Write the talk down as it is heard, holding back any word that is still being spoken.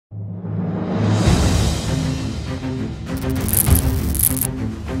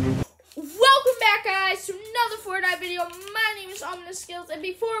guys to another Fortnite video. My name is Ominous Skills, and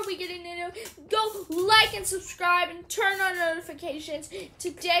before we get into it, go like and subscribe and turn on notifications.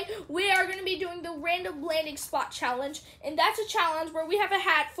 Today, we are going to be doing the random landing spot challenge, and that's a challenge where we have a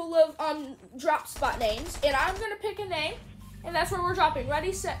hat full of drop spot names, and I'm going to pick a name, and that's where we're dropping.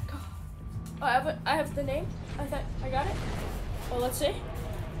 Ready, set, go. Oh, I have the name. I thought I got it. Well, let's see.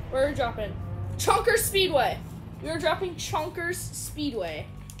 Where are we dropping? Chunkers Speedway. We are dropping Chunkers Speedway.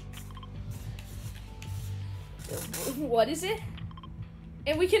 What is it?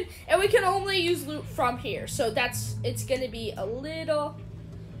 And we can only use loot from here. So it's gonna be a little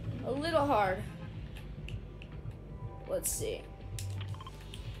hard. Let's see.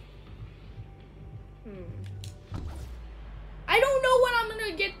 I don't know when I'm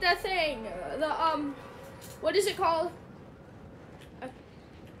gonna get the thing. What is it called?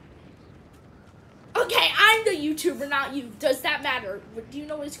 Okay, I'm the YouTuber, not you. Does that matter? Do you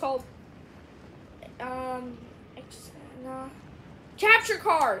know what it's called? No. Capture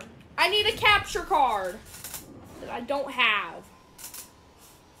card. I need a capture card that I don't have.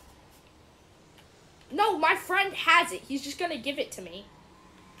 No, my friend has it. He's just gonna give it to me.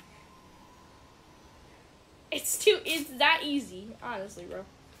 It's that easy, honestly, bro.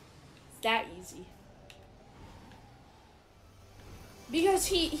 It's that easy. Because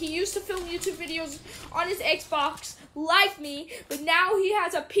he used to film YouTube videos on his Xbox like me, but now he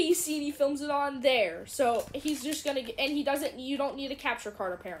has a PC and he films it on there. So he's just gonna and you don't need a capture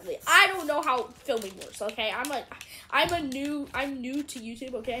card apparently. I don't know how filming works, okay? I'm new to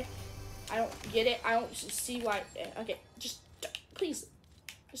YouTube, okay? I don't get it. I don't see why. Okay, please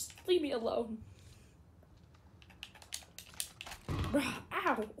just leave me alone. Bro,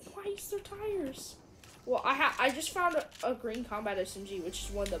 ow, why is there tires? Well, I just found a green combat SMG, which is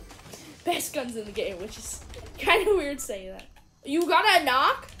one of the best guns in the game, which is kind of weird saying that. You got a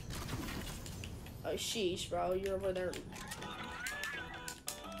knock? Oh, sheesh, bro. You're over there.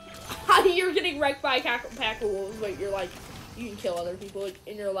 You're getting wrecked by a pack of wolves, but you're like, you can kill other people,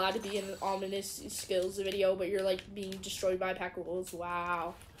 and you're allowed to be in an Ominous Skills video, but you're like being destroyed by a pack of wolves.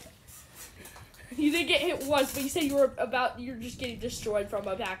 Wow. You didn't get hit once, but you said you're just getting destroyed from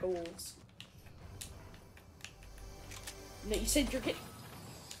a pack of wolves. No, you said you're getting...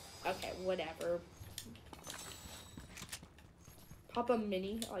 Okay, whatever. Pop a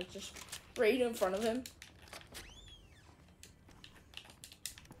mini, like, just right in front of him.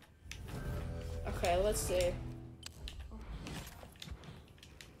 Okay, let's see.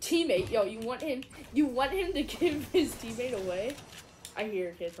 Teammate, yo, you want him to give his teammate away? I hear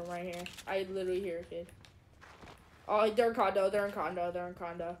a kid from right here. I literally hear a kid. Oh, they're in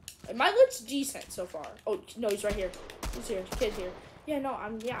condo. My loot's decent so far. Oh, no, he's right here. He's here. Kid's here. Yeah, no,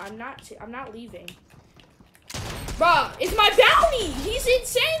 I'm not leaving. Bruh, it's my bounty! He's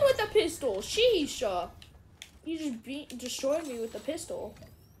insane with the pistol. Sheesh. He just destroyed me with the pistol.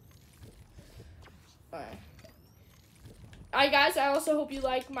 Alright. Alright, guys, I also hope you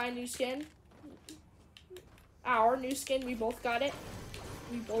like my new skin. Our new skin, we both got it.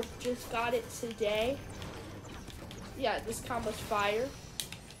 We both just got it today. Yeah, this combo's fire.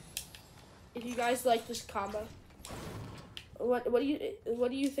 If you guys like this combo, what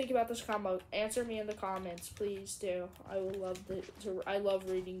do you think about this combo? Answer me in the comments, please do. I would love I love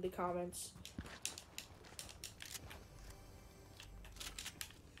reading the comments.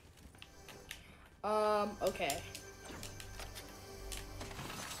 Okay.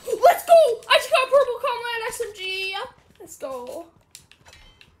 Let's go! I just got a purple combat SMG. Let's go.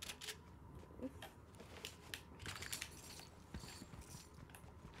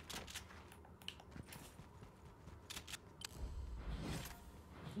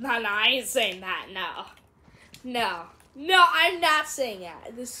 No, I ain't saying that, no, I'm not saying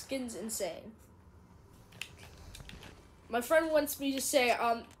that. This skin's insane. My friend wants me to say,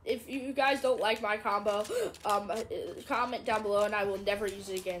 if you guys don't like my combo, comment down below and I will never use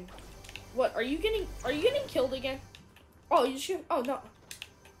it again. What, are you getting killed again? Oh, you should, oh no.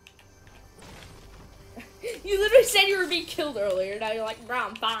 You literally said you were being killed earlier, now you're like, bro,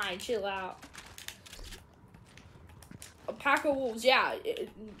 I'm fine, chill out. A pack of wolves, yeah.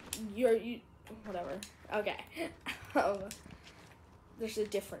 Whatever. Okay. There's a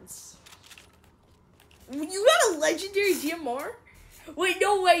difference. You got a legendary DMR? Wait,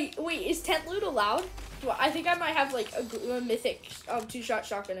 no, wait. Is tent loot allowed? Well, I think I might have like a mythic 2-shot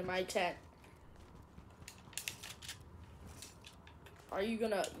shotgun in my tent. Are you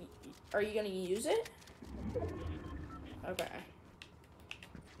gonna use it? Okay.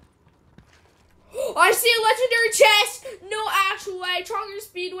 I see a legendary chest! No actual way. Chunkers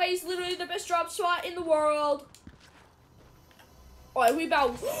Speedway is literally the best drop spot in the world. Oh, we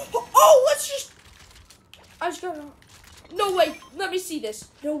bow. Oh, let's just... I just got it. No way. Let me see this.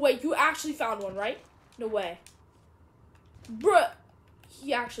 No way. You actually found one, right? No way. Bruh.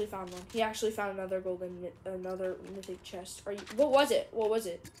 He actually found one. He actually found another another mythic chest. Are you? What was it? What was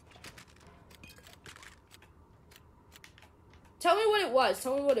it? Tell me what it was.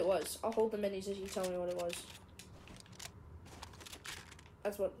 Tell me what it was. I'll hold the minis if you tell me what it was.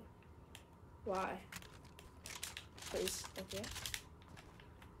 That's what. Why? Please. Okay.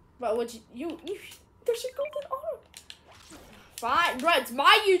 But what you there's a golden arm. Fine, bro. It's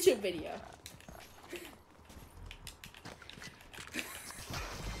my YouTube video.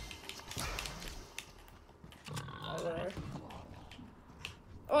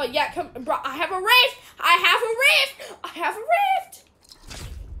 Oh yeah, come, bro. I have a rift. I have a rift. I have a rift.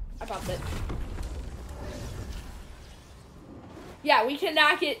 I popped it. Yeah, we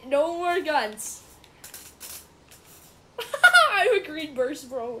cannot get no more guns. I have a green burst,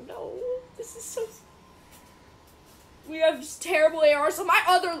 bro. No, this is so. We have just terrible ARs. So my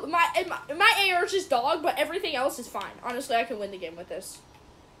AR is just dog, but everything else is fine. Honestly, I can win the game with this.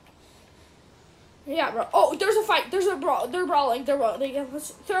 Yeah, bro. Oh, there's a fight. There's a brawl. They're brawling. They're brawling.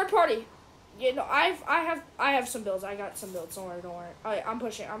 Third party. Yeah, no, I have some builds. I got some builds. Don't worry. Don't worry. Alright, I'm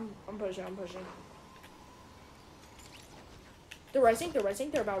pushing. I'm pushing. I'm pushing. They're rising. They're rising.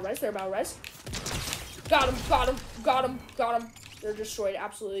 They're about res. They're about res. Got him. Got him. Got him. Got him. They're destroyed.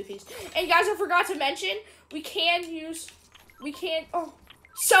 Absolutely peace. And guys, I forgot to mention, we can. Oh,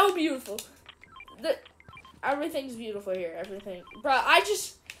 so beautiful. Everything's beautiful here. Everything, bro.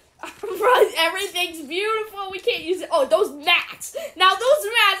 Bro, everything's beautiful. We can't use it. Oh, those mats. Now those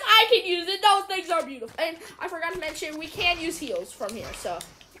mats, I can use it. Those things are beautiful. And I forgot to mention, we can use heals from here. So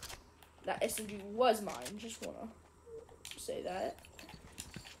that SMG was mine. Just wanna say that.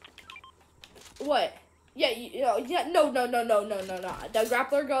 What? Yeah, yeah. No. The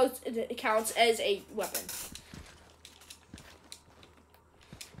grappler it counts as a weapon.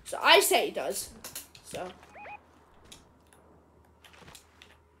 So I say it does. So.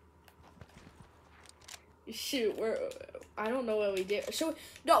 Shoot, I don't know what we did. Should we,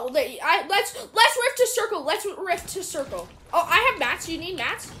 no, let's rift to circle. Let's rift to circle. Oh, I have mats. You need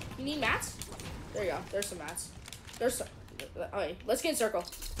mats? You need mats? There you go. There's some mats. There's some. Okay, let's get in circle.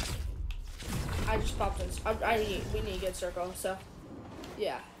 I just popped in. We need to get circle. So,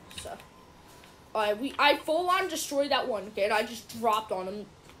 yeah. So, I full on destroyed that one kid. I just dropped on him,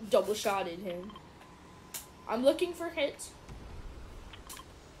 double shotted him. I'm looking for hits.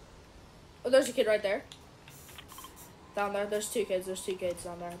 Oh, there's a kid right there. Down there, there's two kids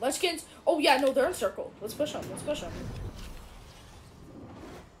down there. Let's get, oh yeah, no, they're in circle. Let's push them,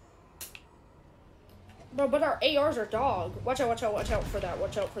 Bro, but our ARs are dog. Watch out for that.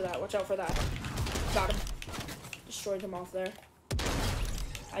 Got him. Destroyed him off there.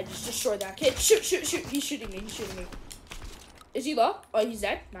 I just destroyed that kid. Shoot. He's shooting me. Is he low? Oh, he's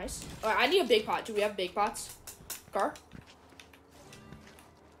dead. Nice. Alright, I need a big pot. Do we have big pots? Car?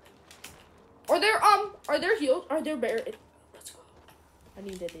 Are there healed? Are there barely? Let's go. I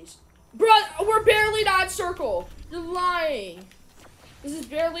needed these. Bro, we're barely not in circle. You're lying. This is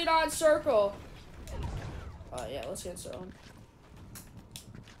barely not in circle. Oh, yeah, let's get in circle.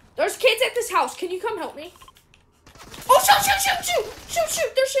 There's kids at this house. Can you come help me? Oh,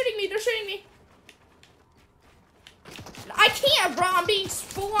 shoot. They're shooting me. I can't, bro. I'm being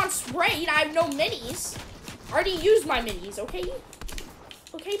full on sprayed. I have no minis. I already used my minis, okay?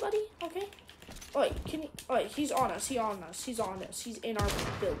 Okay, buddy? Okay. Oh, can you? Oh, he's on us. He's on us. He's in our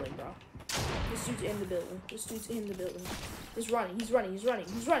building, bro. This dude's in the building. He's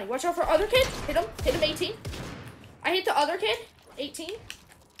running. Watch out for other kid. Hit him 18. I hit the other kid, 18.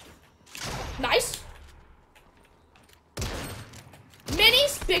 Nice.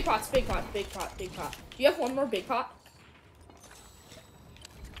 Minis, big pot. Do you have one more big pot?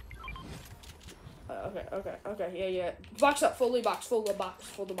 Okay, yeah. Box up, full the box.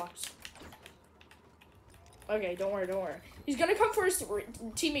 Okay, don't worry. He's gonna come for his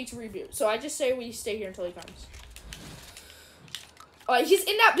teammate to reboot, so I just say we stay here until he comes. He's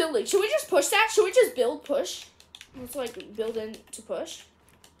in that building. Should we just push that? Should we just push? Let's, build in to push.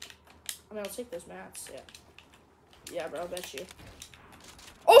 I mean, I'll take those mats, yeah. Yeah, bro, I bet you.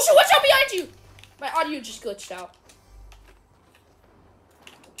 Oh, shoot, watch out behind you! My audio just glitched out.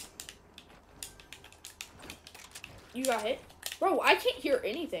 You got hit? Bro, I can't hear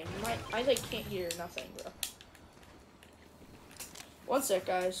anything. I can't hear nothing, bro. One sec,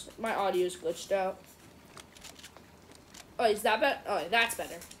 guys. My audio's glitched out. Oh, is that better? Oh, that's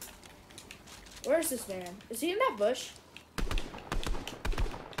better. Where's this man? Is he in that bush?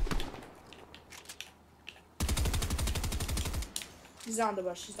 He's on the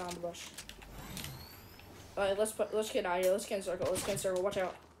bush. Alright, let's get out of here. Let's get in circle. Let's get in circle. Watch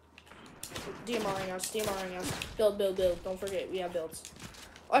out. DMRing us. DMRing us. Build. Don't forget, we have builds.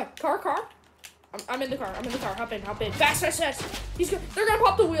 Alright, car. I'm in the car. Hop in. Fast. They're gonna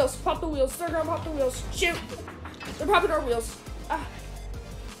pop the wheels. They're gonna pop the wheels. Shoot. They're popping our wheels.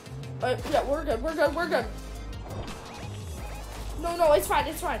 Yeah, we're good. No, it's fine.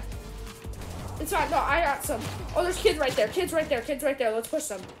 No, I got some. Oh, there's kids right there. Let's push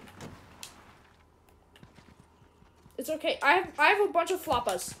them. It's okay. I have a bunch of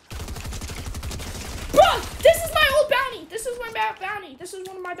floppas. Bro, this is my old bounty. This is my bounty. This is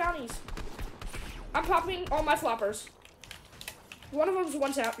one of my bounties. I'm popping all my floppers. One of them's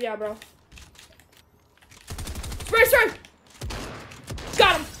one tap. Yeah, bro. Spray.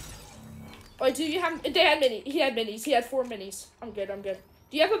 Got him. Wait, do you have? They had minis. He had minis. He had 4 minis. I'm good. Do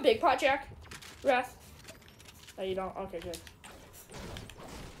you have a big pot, Jack? Wrath? No, you don't. Okay, good.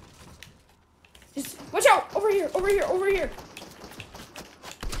 Watch out! Over here.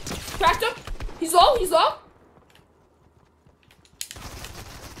 Cracked him. He's low.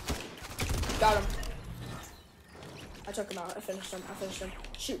 Got him. I took him out. I finished him.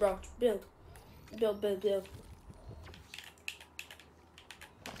 Shoot, bro. Build.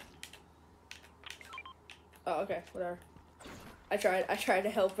 Oh, okay. Whatever. I tried to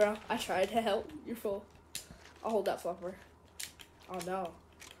help, bro. You're full. I'll hold that flopper. Oh, no.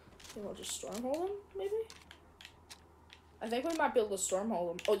 I think we'll just stormhole him, maybe? I think we might be able to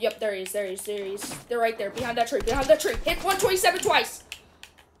stormhole him. Oh, yep, there he is. They're right there, behind that tree. Hit 127 twice.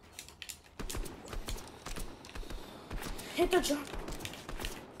 Hit their jump.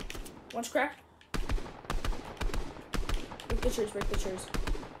 One's cracked. Break the trees.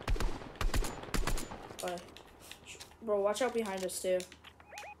 Bro, watch out behind us, too.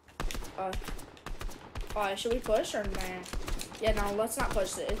 Should we push or nah? Yeah, no, let's not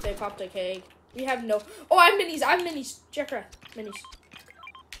push it. If they popped a keg. We have no... Oh, I have minis. Check her. Minis.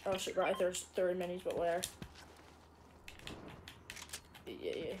 Oh, shit, bro. I threw minis, but whatever.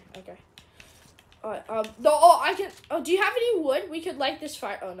 Yeah. Okay. I can... Oh, do you have any wood? We could light this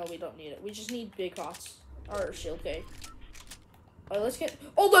fire. Oh, no, we don't need it. We just need big pots. Or shield keg. Let's get...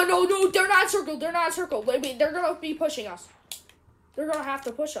 Oh, no. They're not in circle. Wait, they're going to be pushing us. They're going to have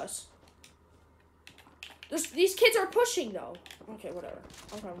to push us. These kids are pushing, though. Okay, whatever.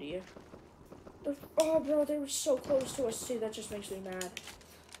 I'm coming to you. Oh, bro, they were so close to us, too. That just makes me mad.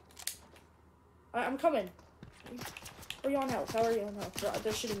 I'm coming. Are you on health? How are you on health? Bro,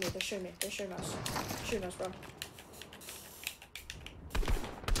 they're shooting me. They're shooting us. Bro.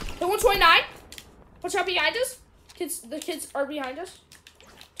 Hit 129. Watch out behind us. The kids are behind us.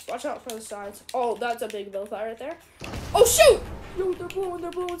 Watch out for the sides. Oh, that's a big build right there. Oh, shoot! Yo, they're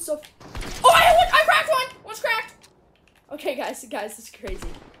blowing stuff. Oh, I cracked one! One's cracked! Okay, guys, this is crazy.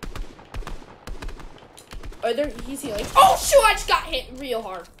 Oh, he's healing. Oh, shoot, I just got hit real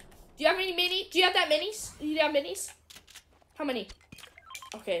hard. Do you have any mini? Do you have that minis? Do you have minis? How many?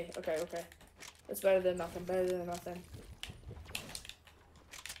 Okay. That's better than nothing.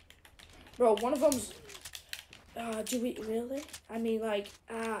 Bro, one of them's... do we really? I mean, like,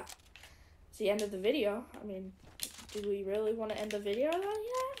 it's the end of the video. I mean, do we really want to end the video then?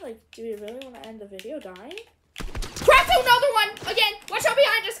 Yeah? Like, do we really want to end the video dying? Cracked another one! Again! Watch out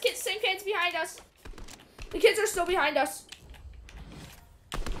behind us, kids. Same kids behind us. The kids are still behind us.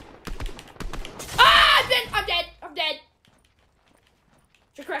 I'm dead.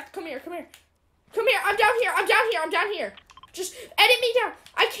 You're cracked. Come here. I'm down here. Just edit me down.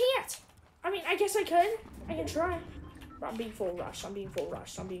 I can't. I mean, I guess I could. I can try. I'm being full rush.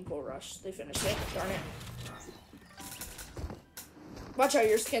 They finished it. Darn it. Watch out,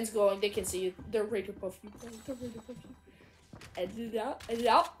 your skin's glowing. They can see you. They're ready to puff you. Edit it out.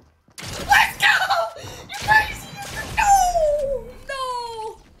 Let's go! You're crazy!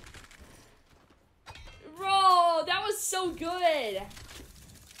 No! Bro, that was so good.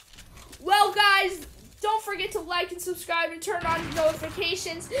 Well, guys, don't forget to like and subscribe and turn on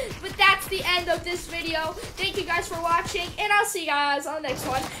notifications. But that's the end of this video. Thank you guys for watching, and I'll see you guys on the next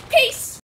one. Peace!